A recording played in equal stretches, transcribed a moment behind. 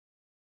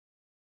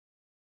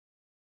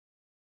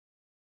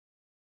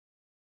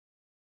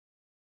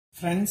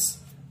Friends,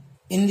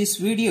 in this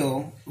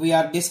video we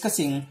are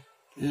discussing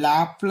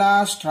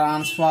Laplace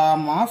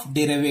transform of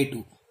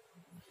derivative.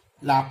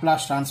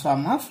 Laplace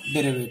transform of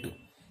derivative.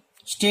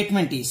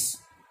 Statement is,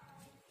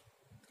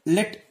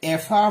 let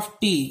f of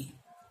t,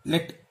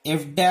 let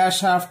f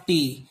dash of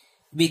t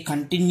be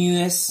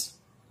continuous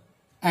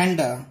and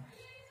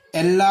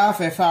L of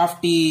f of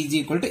t is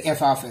equal to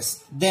f of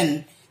s.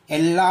 Then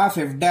L of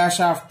f dash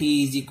of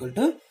t is equal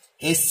to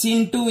s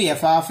into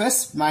f of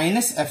s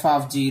minus f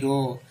of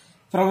 0.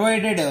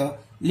 Provided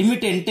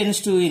limit n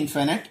tends to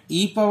infinite,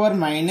 e power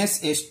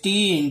minus st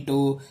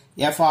into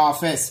f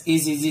of s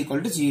is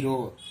equal to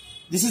 0.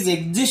 This is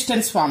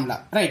existence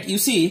formula, right? You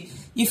see,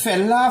 if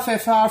L of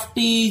f of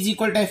t is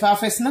equal to f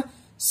of s, na?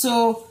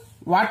 So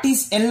what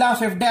is L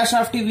of f dash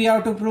of t? We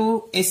have to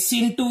prove s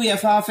into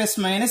f of s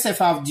minus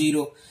f of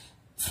 0.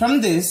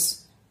 From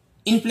this,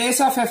 in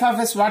place of f of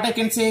s, what I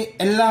can say?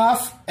 L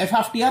of f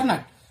of t or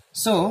not?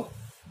 So,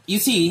 you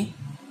see,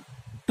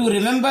 to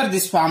remember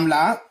this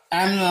formula,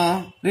 I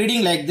am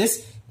reading like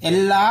this.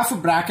 L of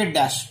bracket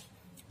dash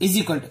is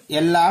equal to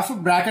L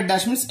of bracket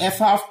dash means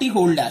f of t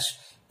whole dash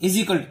is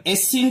equal to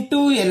s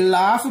into L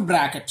of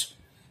bracket.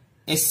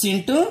 S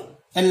into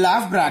L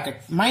of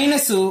bracket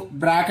minus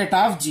bracket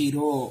of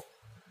 0.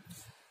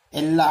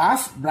 L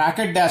of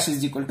bracket dash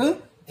is equal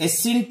to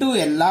s into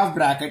L of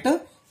bracket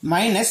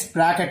minus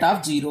bracket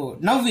of 0.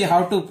 Now we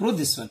have to prove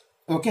this one.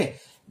 Okay.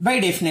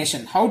 By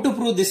definition, how to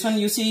prove this one?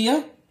 You see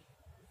here.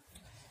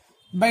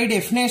 By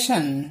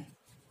definition,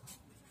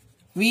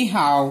 we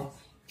have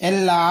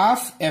L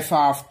of f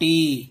of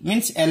t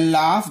means L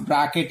of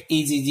bracket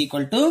is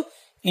equal to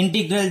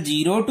integral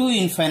 0 to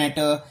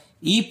infinite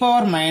e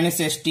power minus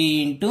st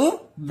into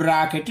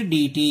bracket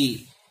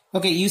dt.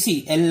 Okay, you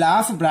see, L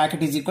of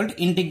bracket is equal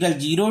to integral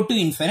 0 to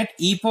infinite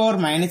e power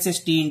minus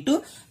st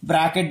into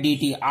bracket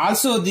dt.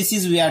 Also, this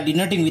is we are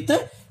denoting with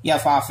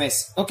f of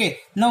s. Okay,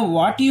 now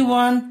what you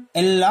want?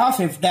 L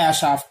of f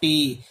dash of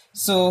t.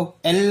 So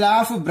L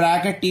of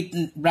bracket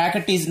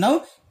is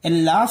now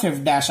L of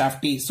f dash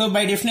of t. So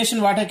by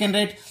definition, what I can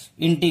write?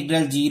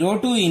 Integral 0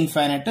 to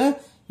infinite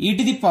e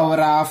to the power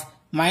of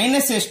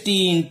minus st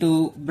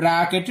into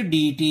bracket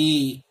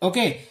dt.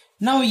 Okay,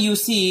 now you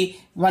see,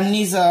 one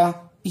is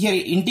here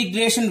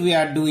integration we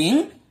are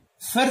doing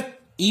for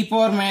e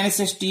power minus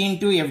st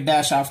into f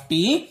dash of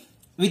t.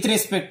 With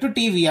respect to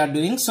t we are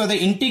doing. So the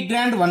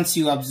integrand, once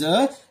you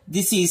observe,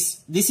 this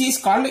is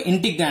called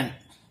integrand.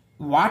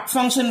 What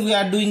function we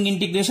are doing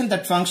integration?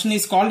 That function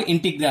is called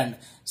integrand.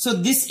 So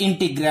this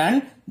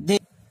integrand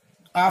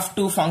of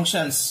two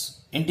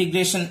functions,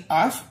 integration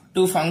of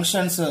two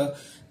functions,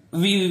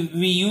 we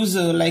use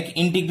like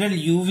integral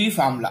uv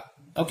formula.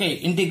 Okay,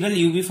 integral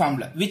uv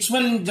formula. Which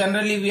one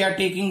generally we are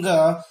taking?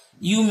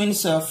 U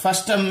means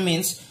first term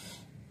means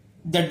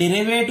the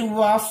derivative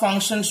of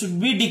function should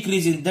be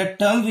decreasing. That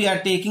term we are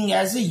taking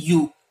as a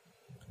u.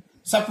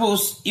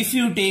 Suppose if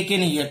you take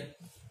in here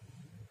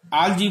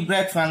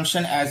algebraic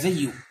function as a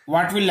u,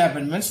 what will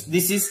happen means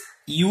this is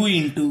u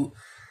into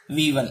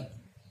v1,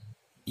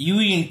 u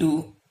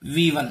into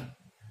v1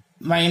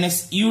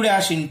 minus u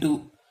dash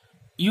into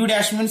u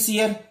dash means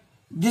here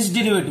this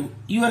derivative.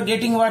 You are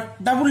getting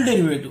what? Double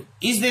derivative.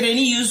 Is there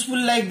any useful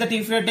like that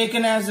if you are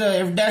taken as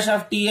f dash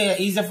of t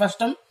is the first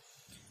term?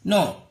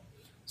 No.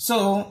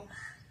 So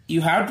you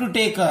have to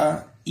take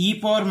e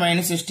power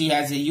minus st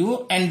as a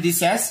u and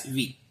this as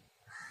v.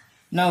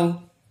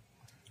 Now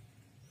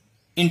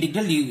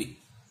integral uv,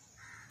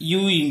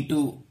 u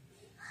into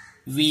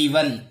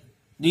v1.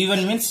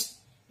 v1 means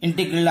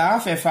integral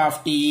of f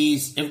of t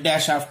is f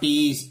dash of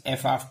t is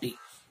f of t.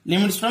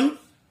 Limits from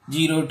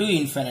 0 to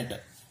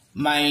infinite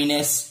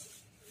minus,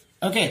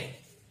 okay,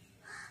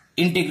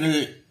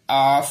 integral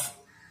of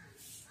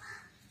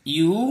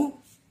u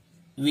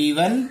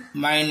v1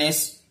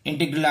 minus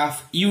integral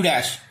of u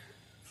dash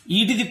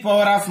e to the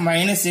power of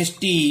minus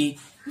st.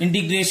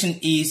 Integration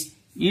is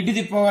e to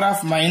the power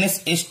of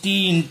minus st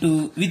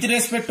into, with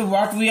respect to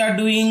what we are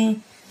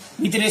doing,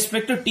 with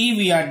respect to t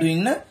we are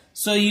doing, na?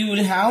 So you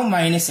will have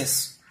minus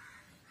s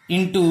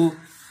into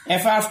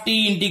f of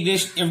t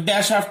integration, f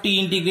dash of t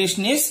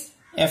integration is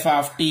f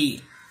of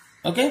t,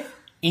 okay,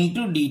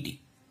 into dt.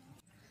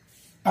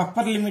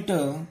 Upper limit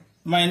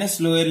minus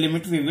lower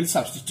limit we will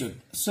substitute.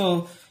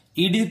 So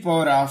e to the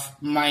power of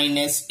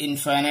minus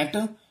infinite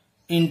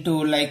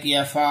into like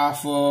f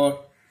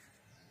of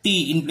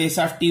t in place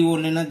of t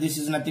only, na? This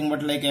is nothing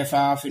but like f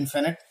of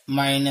infinite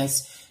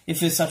minus,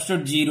 if you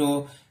substitute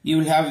 0, you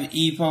will have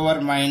e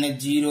power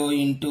minus 0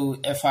 into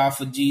f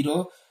of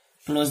 0,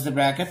 close the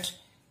bracket,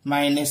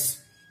 minus,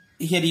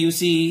 here you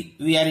see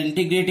we are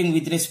integrating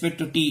with respect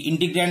to t,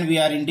 integrand we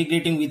are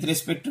integrating with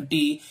respect to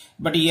t,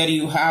 but here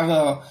you have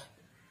a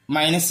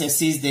minus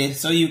s is there,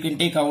 so you can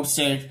take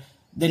outside,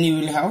 then you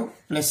will have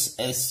plus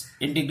s,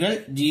 integral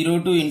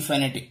 0 to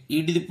infinity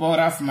e to the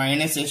power of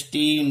minus st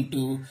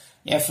into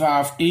f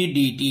of t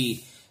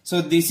dt.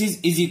 So this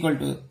is equal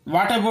to,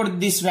 what about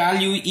this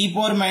value? E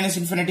power minus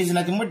infinity is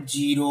nothing but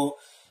 0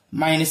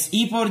 minus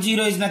e power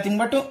 0 is nothing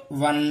but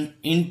 1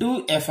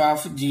 into f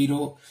of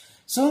 0.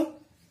 So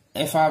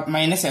f of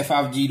minus f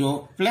of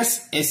 0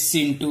 plus s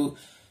into,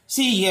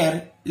 see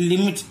here,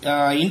 limit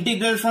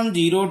integral from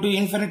 0 to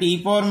infinity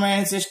e power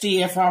minus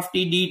st f of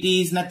t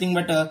dt is nothing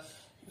but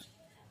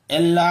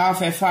L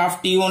of f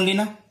of t only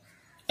na.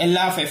 L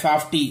of f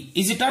of t.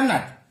 Is it or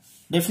not?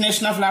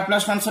 Definition of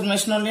Laplace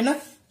transformation only na.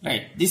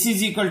 Right. This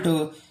is equal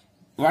to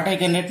what I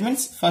can write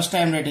means, first I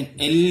am writing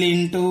L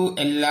into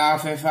L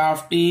of f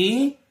of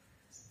t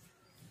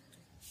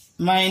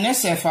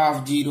minus f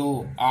of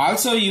 0.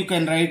 Also you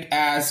can write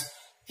as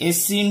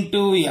s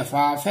into f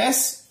of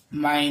s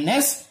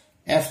minus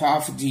f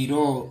of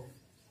 0.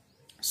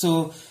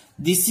 So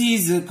this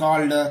is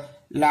called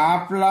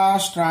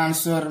Laplace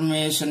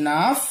transformation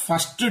of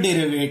first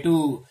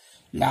derivative.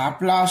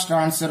 Laplace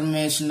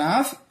transformation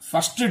of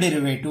first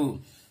derivative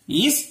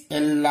is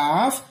L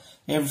of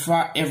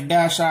f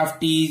dash of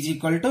t is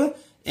equal to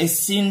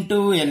s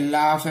into L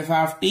of f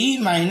of t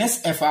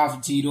minus f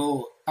of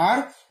 0,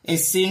 or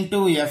s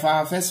into f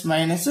of s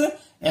minus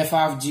f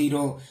of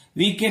 0.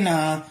 We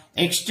can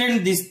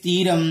extend this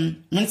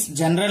theorem, means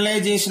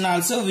generalization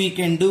also we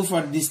can do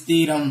for this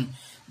theorem.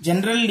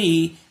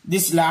 Generally,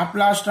 this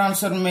Laplace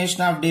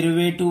transformation of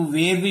derivative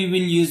where we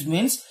will use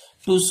means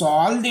to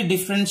solve the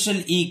differential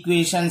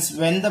equations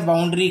when the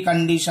boundary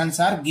conditions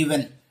are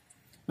given.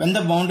 When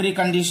the boundary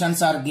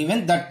conditions are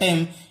given, that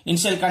time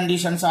initial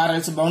conditions or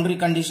else boundary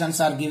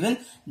conditions are given,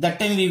 that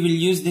time we will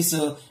use this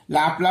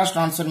Laplace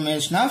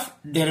transformation of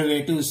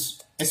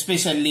derivatives,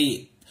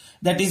 especially.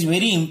 That is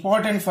very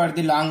important for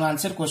the long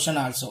answer question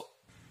also.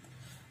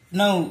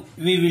 Now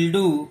we will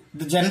do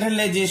the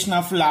generalization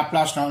of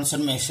Laplace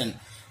transformation.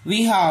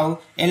 We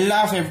have L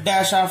of f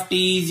dash of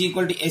t is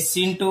equal to s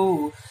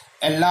into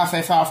L of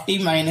f of t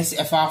minus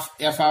f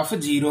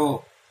of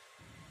 0.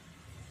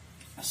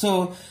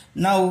 So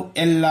now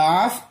L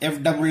of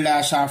f double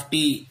dash of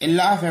t.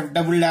 L of f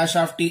double dash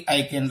of t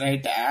I can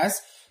write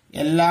as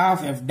L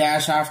of f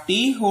dash of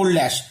t whole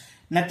dash.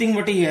 Nothing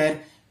but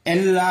here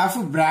L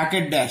of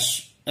bracket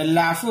dash. L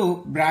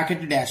of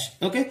bracket dash.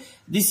 Okay.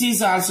 This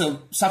is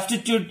also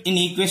substitute in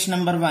equation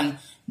number 1.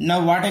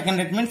 Now what I can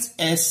write means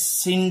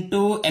s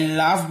into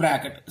L of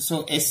bracket.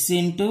 So s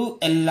into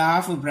L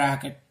of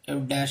bracket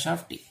f dash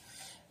of t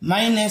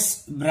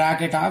minus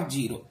bracket of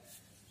 0.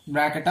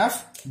 Bracket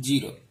of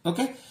 0.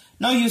 Okay.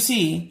 Now you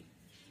see,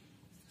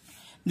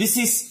 this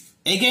is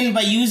again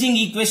by using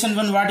equation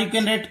 1, what you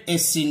can write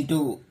s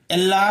into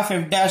L of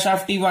f dash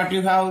of t, what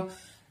you have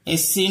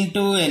s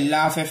into L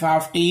of f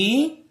of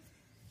t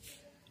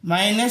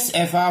minus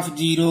f of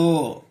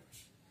 0.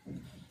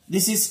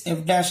 This is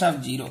f dash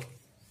of 0.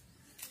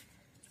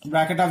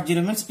 Bracket of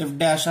 0 means f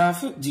dash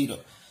of 0.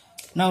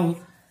 Now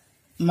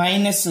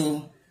minus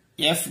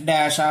f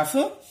dash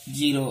of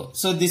 0.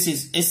 So this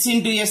is s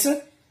into s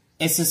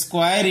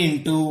square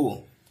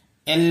into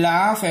L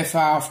of f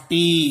of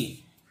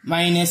t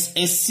minus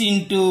s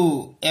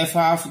into f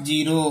of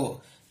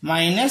 0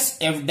 minus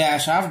f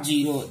dash of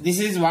 0. This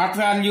is what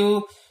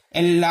value?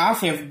 L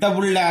of f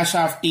double dash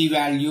of t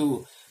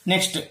value.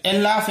 Next,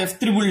 L of f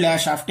triple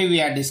dash of t we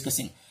are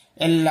discussing.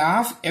 L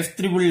of f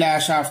triple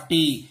dash of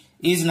t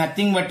is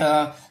nothing but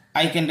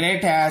I can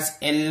write as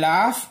L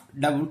of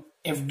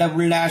f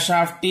double dash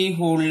of t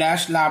whole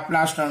dash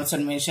Laplace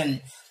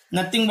transformation.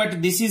 Nothing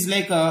but this is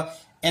like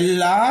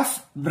L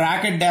of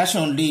bracket dash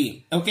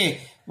only.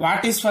 Okay.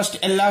 What is first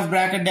L of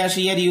bracket dash?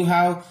 Here you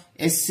have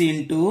s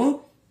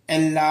into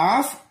L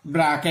of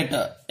bracket.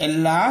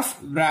 L of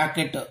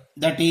bracket,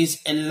 that is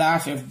L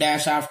of f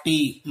dash of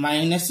t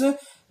minus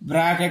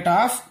bracket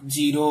of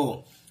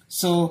 0.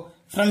 So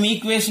from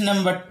equation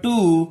number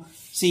 2,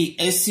 see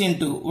s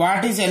into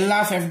what is L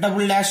of f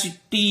double dash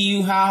t?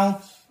 You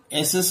have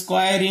s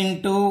square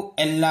into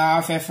L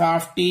of f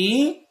of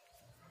t,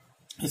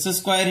 s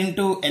square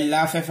into L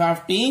of f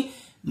of t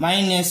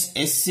minus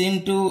s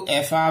into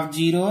f of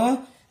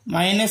 0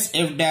 minus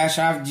f dash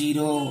of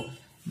 0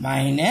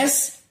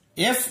 minus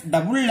f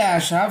double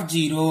dash of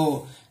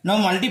 0. Now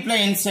multiply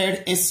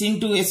inside s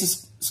into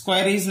s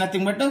square is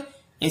nothing but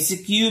s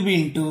cube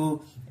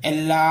into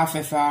L of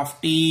f of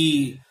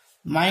t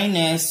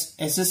minus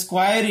s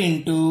square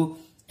into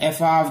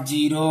f of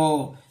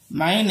 0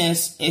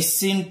 minus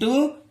s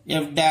into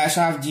f dash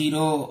of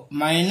 0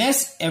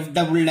 minus f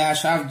double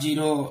dash of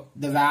 0,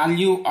 the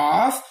value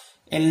of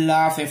L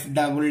of f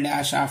double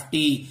dash of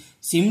t.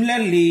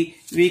 Similarly,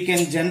 we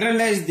can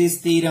generalize this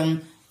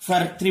theorem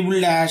for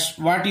triple dash.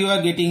 What you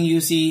are getting,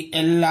 you see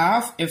L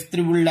of f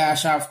triple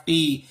dash of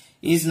t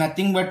is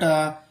nothing but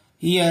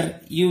here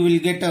you will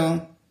get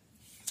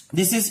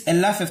this is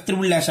L of f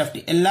triple dash of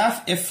t. L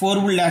of f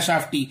four dash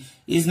of t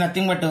is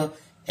nothing but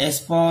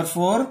s power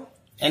 4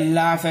 L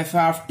of f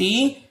of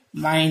t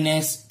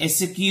minus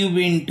s cube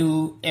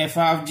into f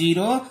of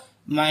 0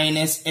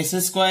 minus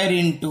s square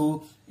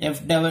into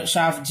f dash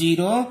of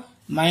 0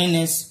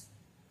 minus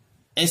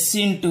s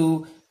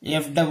into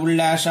f double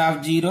dash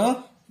of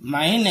 0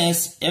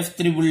 minus f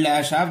triple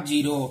dash of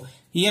 0.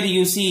 Here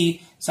you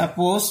see,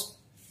 suppose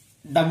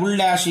double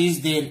dash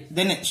is there,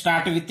 then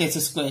start with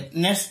s square.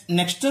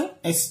 Next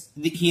s,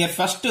 here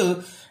first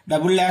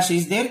double dash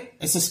is there,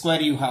 s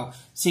square you have.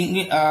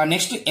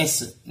 Next s,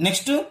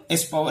 next to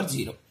s power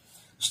 0.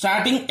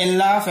 Starting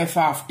L of f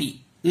of t,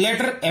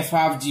 later f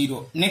of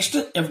 0, next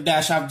f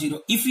dash of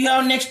 0. If you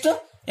have next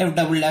f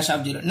double dash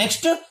of 0,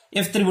 next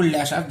f triple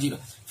dash of 0.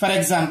 For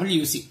example,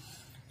 you see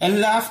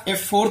L of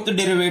f fourth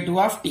derivative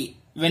of t.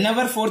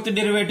 Whenever fourth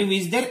derivative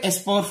is there,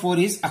 s power 4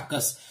 is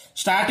occurs.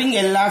 Starting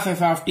L of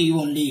f of t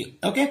only.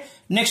 Okay.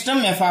 Next term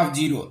f of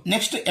 0.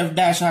 Next f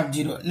dash of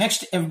 0.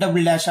 Next f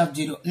double dash of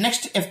 0.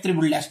 Next f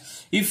triple dash.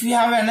 If you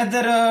have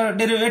another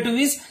derivative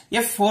is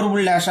f 4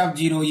 double dash of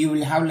 0. You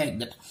will have like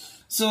that.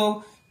 So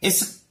s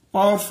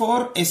power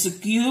 4, s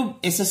cube,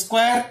 s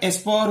square,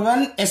 s power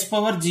 1, s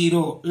power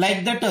 0.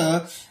 Like that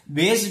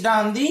based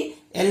on the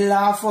L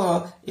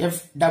of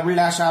f double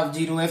dash of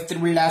 0, f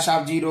triple dash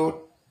of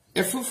 0,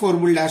 f 4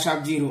 double dash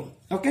of 0.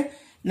 Okay.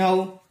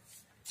 Now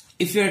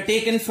if you are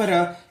taken for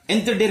a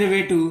nth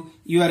derivative,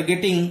 you are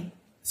getting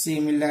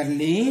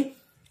similarly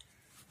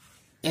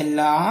L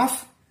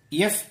of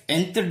f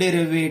nth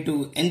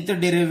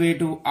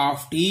derivative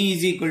of t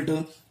is equal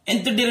to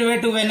nth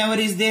derivative whenever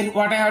is there,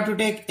 what I have to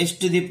take? S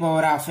to the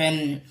power of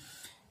n.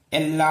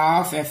 L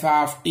of f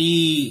of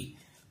t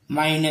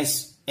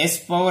minus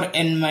s power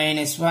n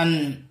minus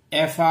 1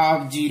 f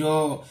of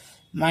 0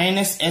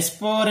 minus s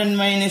power n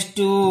minus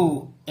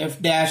 2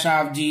 f dash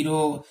of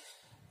 0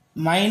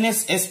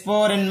 minus s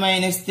power n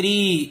minus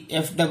 3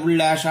 f double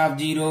dash of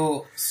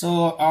 0,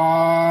 so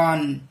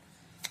on.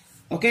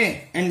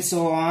 Okay, and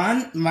so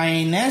on,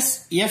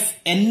 minus f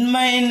n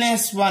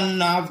minus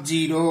 1 of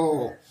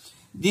 0.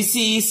 This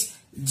is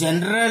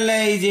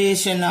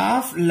generalization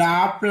of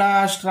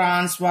Laplace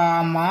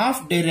transform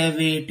of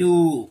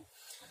derivative.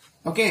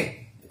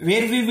 Okay,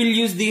 where we will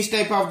use these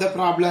type of the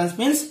problems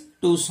means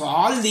to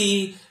solve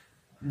the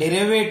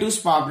derivatives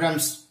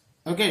problems.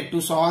 Okay, to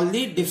solve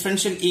the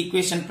differential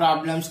equation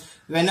problems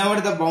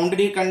whenever the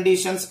boundary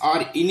conditions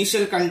or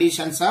initial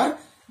conditions are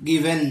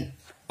given.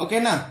 Okay,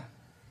 now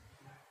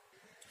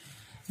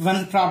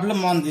one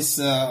problem on this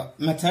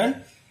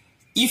method.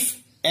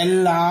 If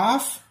L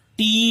of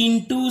t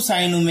into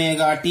sin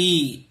omega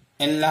t,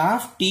 L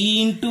of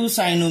t into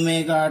sin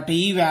omega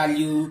t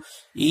value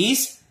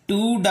is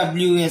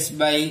 2ws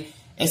by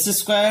s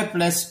square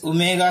plus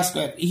omega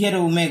square. Here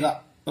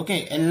omega.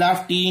 Okay, L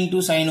of t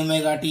into sin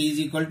omega t is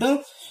equal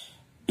to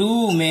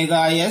 2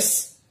 omega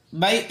s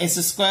by s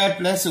square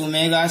plus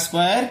omega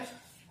square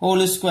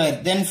whole square.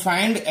 Then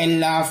find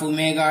L of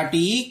omega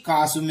t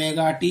cos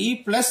omega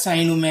t plus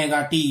sin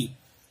omega t.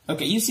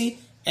 Okay, you see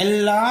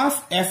L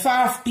of f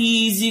of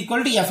t is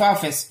equal to f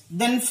of s.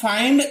 Then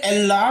find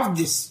L of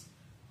this.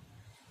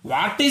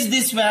 What is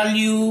this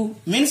value?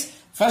 Means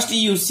first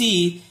you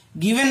see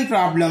given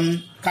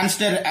problem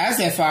consider as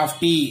f of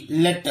t.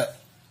 Let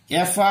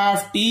f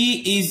of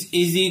t is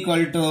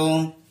equal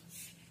to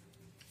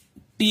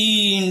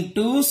t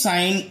into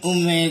sin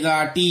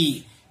omega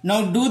t.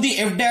 Now do the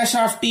f dash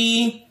of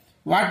t.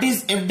 What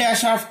is f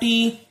dash of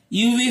t?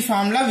 UV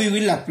formula we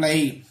will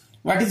apply.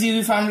 What is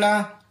UV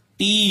formula?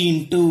 T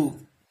into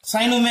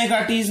sin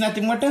omega t is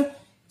nothing but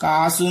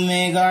cos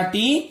omega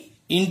t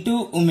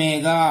into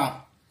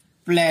omega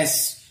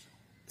plus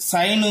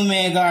sin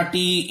omega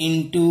t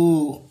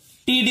into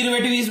t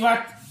derivative is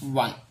what?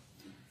 1.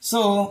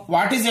 So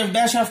what is f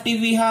dash of t?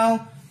 We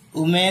have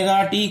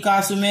omega t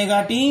cos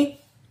omega t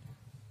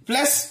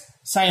plus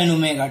sin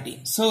omega t.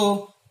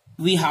 So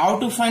we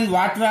have to find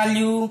what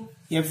value?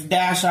 F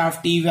dash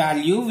of t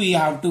value. We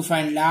have to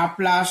find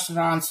Laplace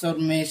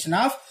transformation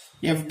of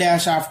f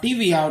dash of t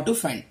we have to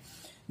find.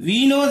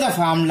 We know the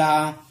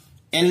formula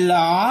L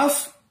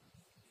of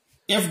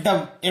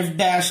f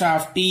dash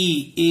of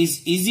t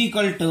is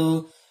equal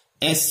to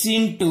s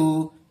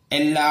into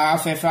L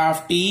of f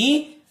of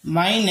t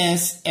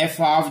minus f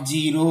of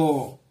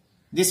 0.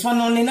 This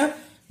one only na.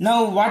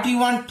 Now what you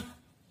want?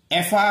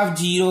 F of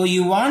 0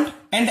 you want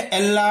and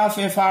L of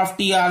f of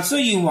t also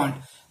you want.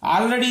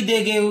 Already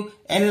they gave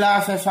L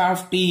of f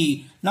of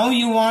t. Now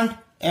you want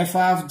f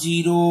of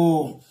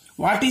 0.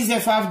 What is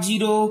f of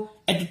 0?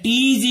 At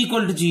t is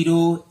equal to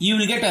 0, you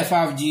will get f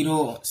of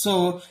 0.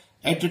 So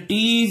at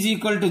t is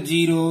equal to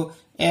 0,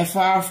 f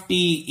of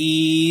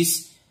t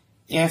is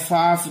f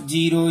of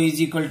 0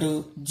 is equal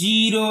to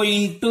 0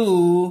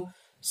 into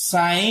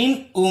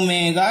sin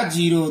omega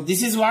 0.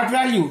 This is what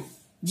value?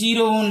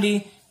 0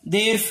 only.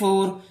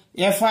 Therefore,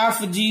 f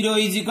of 0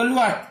 is equal to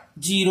what?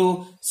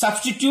 0.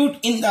 Substitute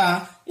in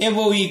the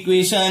above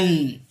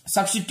equation.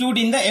 Substitute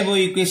in the above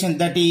equation,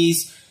 that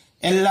is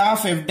L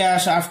of f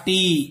dash of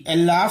t.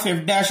 L of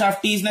f dash of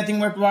t is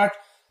nothing but what?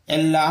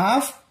 L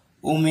of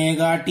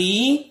omega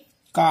t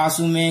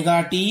cos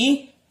omega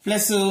t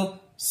plus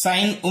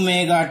sin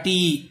omega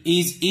t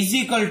is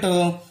equal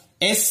to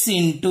s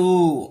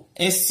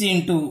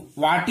into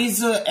what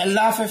is L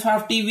of f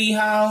of t? We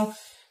have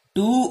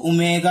 2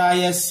 omega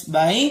s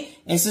by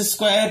s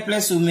square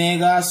plus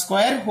omega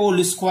square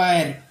whole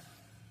square.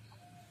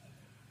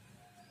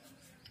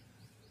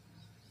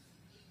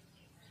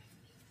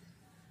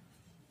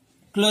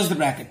 Close the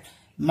bracket.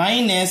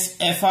 Minus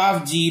f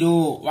of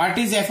 0. What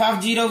is f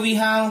of 0? We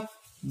have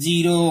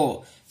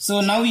 0. So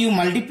now you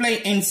multiply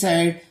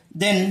inside,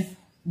 then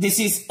this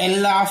is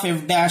L of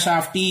f dash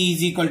of t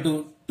is equal to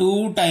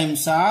 2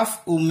 times of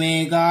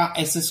omega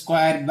s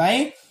square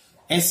by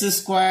s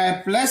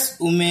square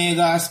plus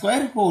omega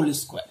square whole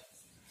square.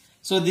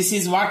 So this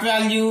is what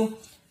value?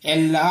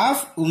 L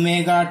of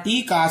omega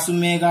t cos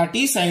omega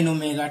t sin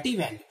omega t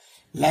value.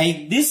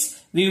 Like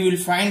this we will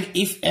find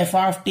if f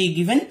of t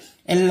given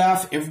L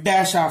of f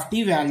dash of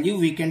t value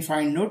we can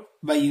find out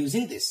by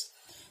using this.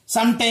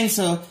 Sometimes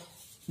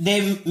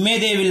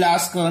they will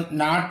ask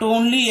not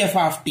only f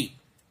of t.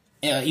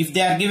 If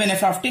they are given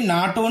f of t,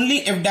 not only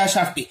f dash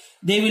of t,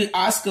 they will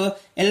ask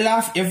L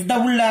of f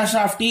double dash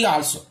of t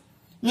also.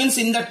 Means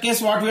in that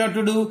case what we have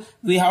to do?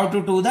 We have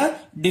to do the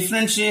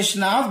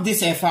differentiation of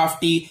this f of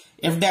t,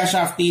 f dash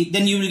of t,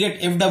 then you will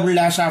get f double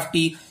dash of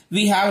t.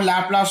 We have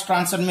Laplace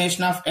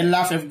transformation of L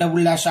of f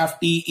double dash of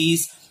t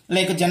is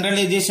like a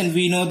generalization.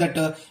 We know that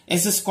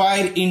s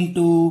square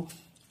into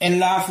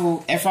L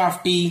of f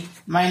of t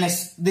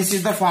minus, this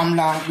is the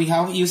formula we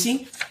have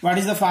using. What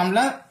is the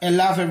formula? L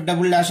of f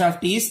double dash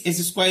of t is s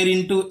square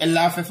into L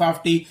of f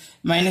of t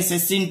minus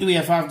s into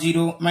f of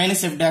 0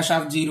 minus f dash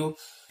of 0.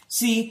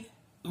 See,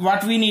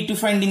 what we need to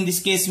find in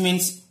this case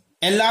means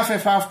L of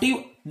f of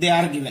t they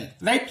are given,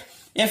 right?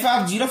 F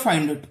of 0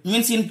 find out.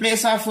 Means in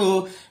place of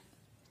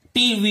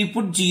t we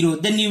put 0,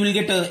 then you will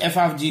get f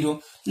of 0.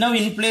 Now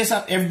in place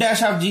of f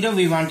dash of 0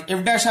 we want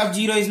f dash of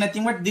 0 is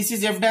nothing but this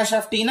is f dash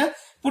of t, na?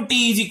 Put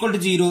t is equal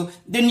to 0,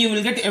 then you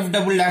will get f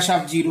double dash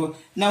of 0.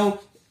 Now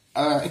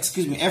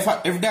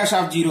f dash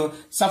of 0,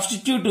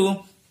 substitute to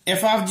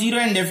f of 0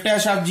 and f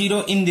dash of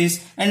 0 in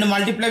this and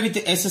multiply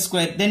with s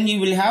square, then you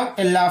will have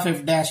L of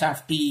f dash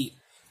of t.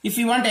 If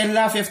you want L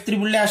of f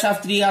triple dash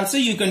of 3 also,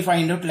 you can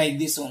find out like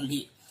this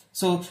only.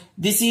 So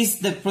this is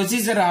the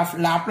procedure of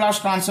Laplace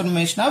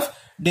transformation of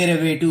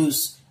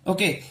derivatives.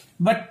 Okay,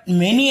 but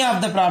many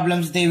of the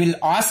problems they will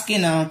ask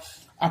in a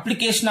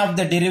application of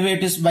the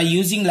derivatives by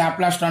using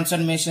Laplace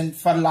transformation.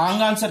 For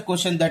long answer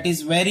question, that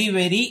is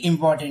very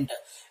important.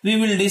 We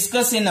will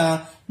discuss in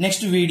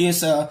next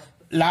videos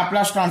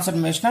Laplace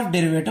transformation of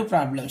derivative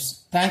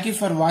problems. Thank you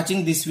for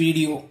watching this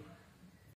video.